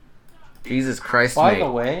 Jesus Christ, By mate.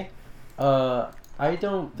 the way,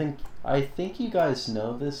 I think you guys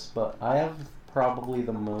know this, but I have probably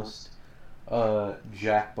the most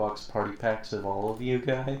Jackbox party packs of all of you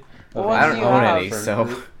guys. Well, I don't own any, friend so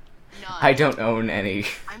group. None. I don't own any.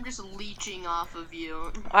 I'm just leeching off of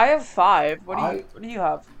you. I have 5. What do you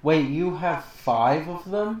have? Wait, you have 5 of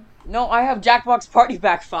them? No, I have Jackbox Party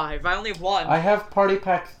Pack 5. I only have 1. I have Party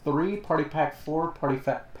Pack 3, Party Pack 4, Party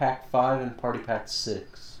Pack 5, and Party Pack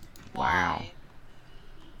 6. Wow. Why?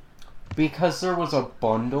 Because there was a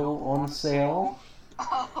bundle on sale.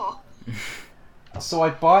 Oh, So I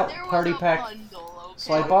bought there was Party a Pack. bundle, okay?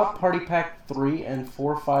 So I bought Party Pack 3 and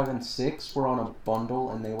 4, 5, and 6 were on a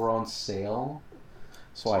bundle and they were on sale.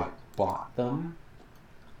 So I bought them.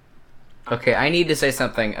 Okay, I need to say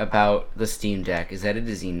something about the Steam Deck, is that it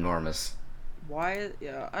is enormous. Why?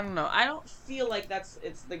 Yeah, I don't know. I don't feel like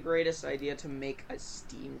it's the greatest idea to make a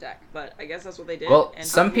Steam Deck, but I guess that's what they did. Well, and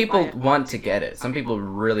some people buy it. want to get it. Some people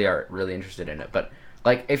really are really interested in it. But,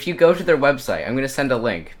 like, if you go to their website, I'm going to send a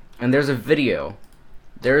link, and there's a video.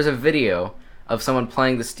 There is a video of someone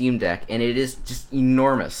playing the Steam Deck, and it is just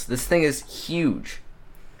enormous. This thing is huge.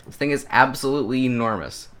 This thing is absolutely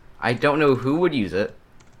enormous. I don't know who would use it.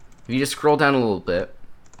 If you just scroll down a little bit,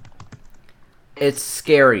 it's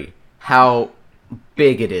scary how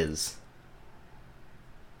big it is.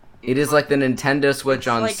 It is like the Nintendo Switch It's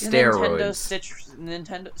on like steroids.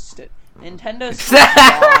 Nintendo Switch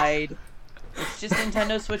wide. It's just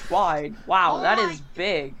Nintendo Switch wide. Wow, Oh that my- is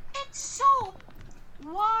big. It's so.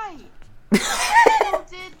 Why? Who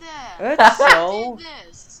did that? It's Who so. did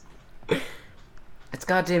this? It's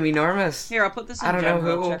goddamn enormous. Here, I'll put this in I don't know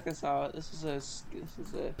general. who. Check this out. This is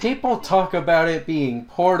a. People talk about it being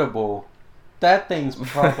portable. That thing's No, it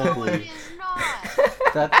probably is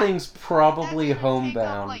not. that thing's probably That's gonna take up,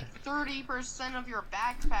 homebound. like 30% of your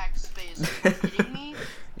backpack space. Are you kidding me?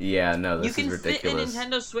 Yeah, no, You this can is fit a ridiculous.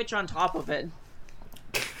 Nintendo Switch on top of it.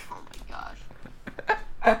 Oh my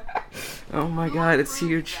gosh. Oh my Who god, it's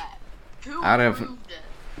approved huge. that? Who I don't- approved it?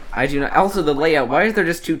 I do not. Also, the layout. Why is there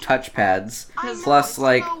just 2 touchpads? I know, Plus, it's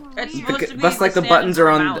like, so It's weird. supposed to be plus, like, the stand-in buttons for are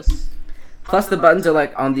a on mouse. Plus, the buttons are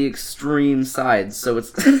like on the extreme sides, so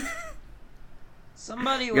it's.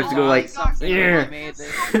 Somebody You have was to go, on like, something when yeah. they made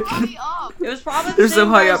this. So high up. It was probably the They're so same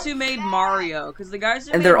high guys up. who made Mario, because the guys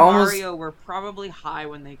who And made they're almost- Mario were probably high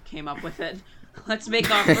when they came up with it. Let's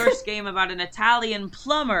make our first game about an Italian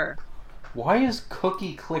plumber. Why is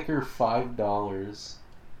Cookie Clicker $5?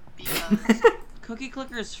 Because Cookie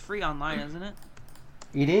Clicker is free online, isn't it?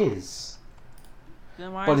 It is,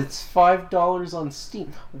 Then why? but it's $5 on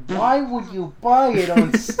Steam. Why would you buy it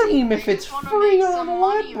on Steam if it's just wanna free make on some a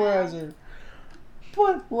money, web man. browser?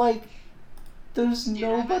 But like, there's Dude,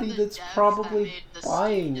 I bet nobody the that's devs that probably made the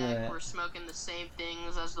buying Steam Deck that. We're smoking the same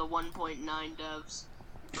things as the 1.9 devs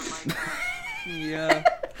for Minecraft. Yeah.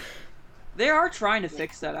 They are trying to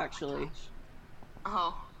fix that, actually,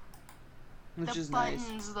 Oh, which the is nice.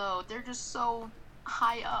 buttons though, they're just so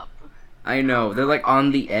high up. I know, they're like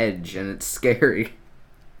on the edge, and it's scary.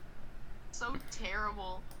 So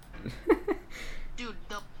terrible. Dude,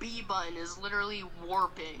 the B button is literally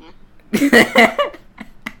warping.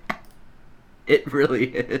 It really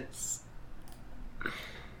is.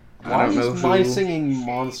 Why I don't know is My who. Singing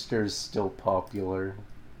Monsters still popular?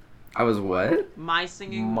 I was what? My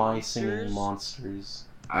Singing My Monsters. Singing Monsters.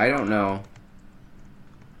 I don't know.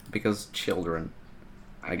 Because children,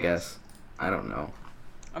 I guess. I don't know.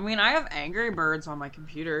 I mean, I have Angry Birds on my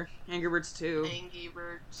computer. Angry Birds 2. Angry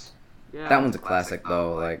Birds. Yeah. That one's a classic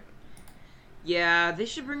though. Like, Yeah, they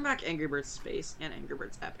should bring back Angry Birds Space and Angry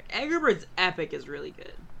Birds Epic. Angry Birds Epic is really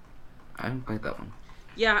good. I haven't played that one.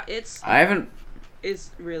 Yeah, it's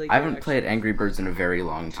really good. I haven't played Angry Birds in a very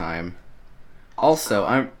long time. Also,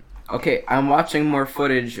 I'm watching more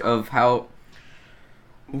footage of how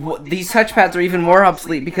these touchpads are even more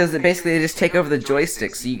obsolete because basically they just take over the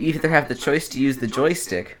joystick. So you either have the choice to use the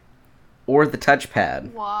joystick or the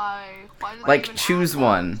touchpad. Why? Why do they Like, even choose have that?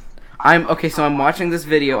 one. So I'm watching this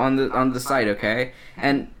video on the site, okay?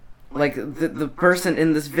 And like the person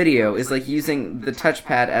in this video is like using the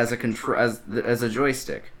touchpad as a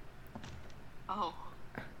joystick. Oh.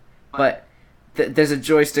 But there's a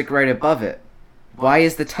joystick right above it. Why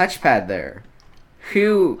is the touchpad there?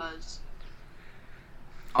 Who? Because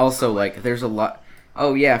Also, like, there's a lot.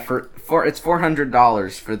 Oh yeah, for it's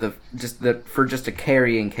 $400 for just a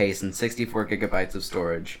carrying case and 64 gigabytes of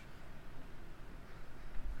storage.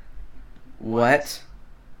 What?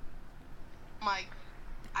 Mike.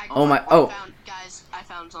 I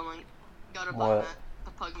found something. Go to What?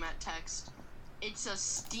 the PugMat text. It's a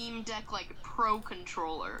Steam Deck like Pro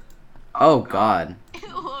controller. Oh god. It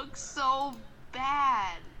looks so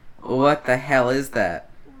bad. What the hell is that?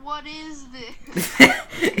 What is this?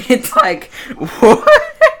 It's like, what?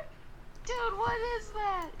 Dude, what is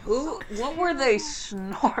that? What were they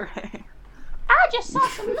snorting? I just saw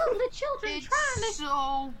some lovely children It's trying to.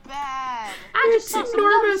 so bad. I just It's saw some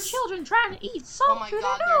enormous. lovely children trying to eat Oh salt my through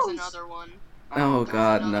god, their there's nose. another one. Oh There's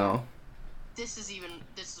god, another. no. This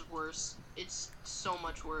is worse. It's so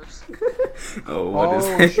much worse. Oh, what is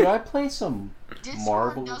Oh, it? should I play some Discord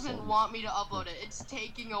Marbles? doesn't want me to upload it. It's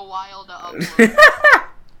taking a while to upload.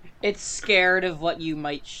 It's scared of what you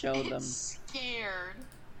might show them. It's scared.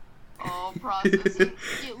 Oh, processing.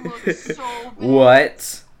 It looks so bad.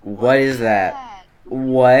 What? What is that?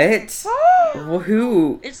 What?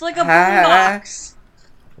 Who? It's like a Ha- boombox.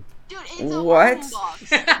 Dude, it's a What?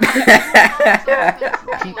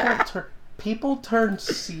 boombox. People turn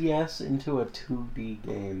CS into a 2D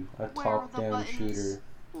game, a Where are the top-down buttons? shooter.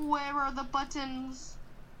 Where are the buttons?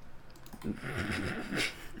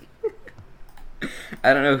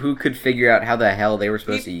 I don't know who could figure out how the hell they were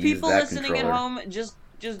supposed to use People that listening controller. at home, just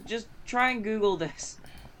try and Google this.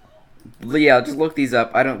 Yeah, just look these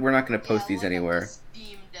up. We're not gonna post Yeah, these look at anywhere. the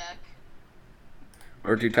Steam Deck.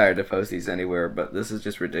 We're too tired to post these anywhere, but this is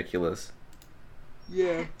just ridiculous. Yeah.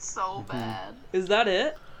 It's so bad. Is that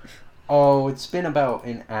it? Oh, it's been about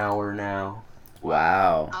an hour now.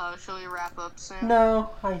 Wow. Shall we wrap up soon? No,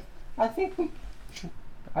 I think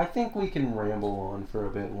we can ramble on for a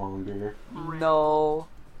bit longer. No.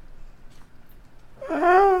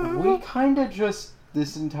 We kind of just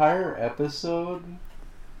this entire episode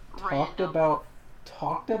talked Random.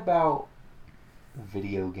 about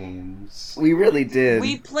video games. We really did.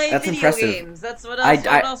 We play That's video impressive. games. That's what I- else.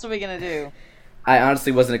 What else are we gonna do? I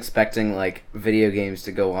honestly wasn't expecting like video games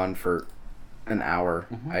to go on for an hour.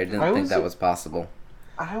 Mhm. I didn't I think was- that was possible.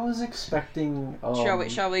 I was expecting.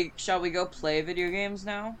 Shall we go play video games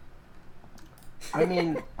now? I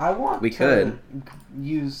mean, I want We to could.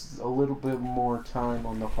 use a little bit more time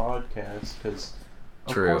on the podcast because,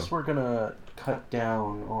 of True. course, we're gonna cut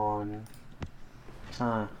down on.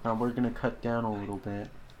 We're gonna cut down a little bit.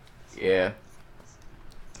 Yeah.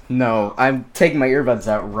 No, I'm taking my earbuds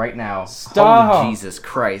out right now. Stop. Holy Jesus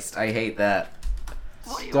Christ, I hate that.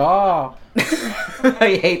 Stop!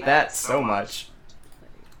 I hate that so much.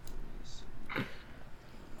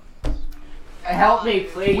 Help me,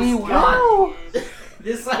 please. We God. will.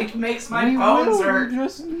 This like makes my We bones will. hurt. We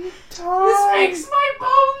just need time. This makes my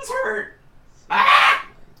bones hurt. Ah!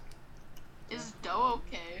 Is Doe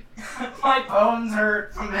okay? My bones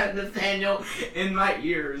hurt from that Nathaniel in my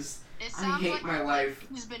ears. It I sounds hate like my life.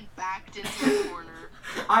 he's been backed into the corner.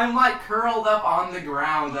 I'm like curled up on the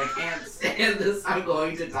ground. I can't stand this. I'm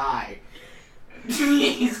going to die.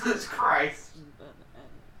 Jesus Christ.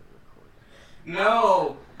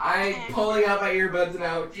 No! I'm pulling out my earbuds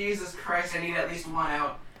now. Jesus Christ, I need at least one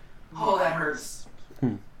out. Oh, that hurts.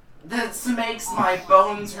 This makes my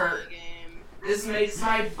bones hurt. Game. This makes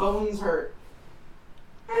my bones hurt.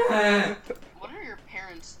 What are your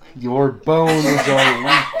parents thinking? Your bones are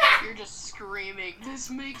weak. You're just screaming. This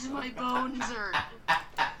makes my bones hurt.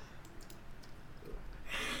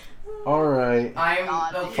 Alright.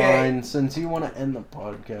 I'm okay. Fine, since you want to end the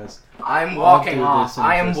podcast. I'm I'll walking do off. this in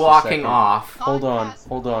I am just a walking second. off. Hold on, Podcast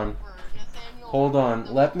hold on. over. Nathaniel, Hold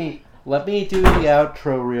on. Let me do the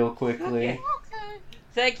outro real quickly. Okay.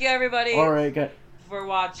 Thank you, everybody, Alright, guys. for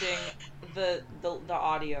watching the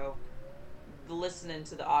audio, listening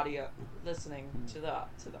to the audio. Do the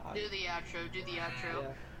outro. Do the outro.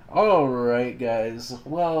 Yeah. Alright, guys.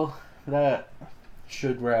 Well, that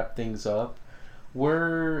should wrap things up.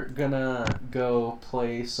 We're gonna go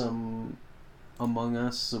play some Among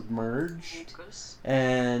Us Submerged.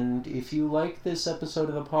 And if you like this episode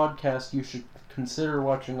of the podcast, you should consider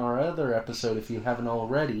watching our other episode if you haven't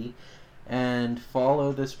already. And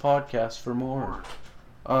follow this podcast for more.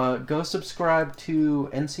 Go subscribe to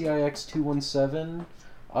NCIX217,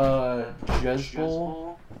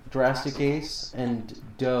 Jezbel, Drastic Ace, and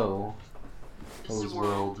Doe. Hose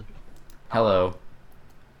World. Hello.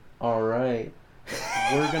 Alright.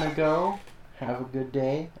 We're gonna go. Have a good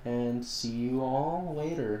day, and see you all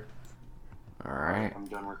later. Alright. I'm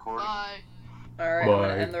done recording. Bye. All right, I'm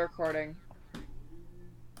gonna end the recording.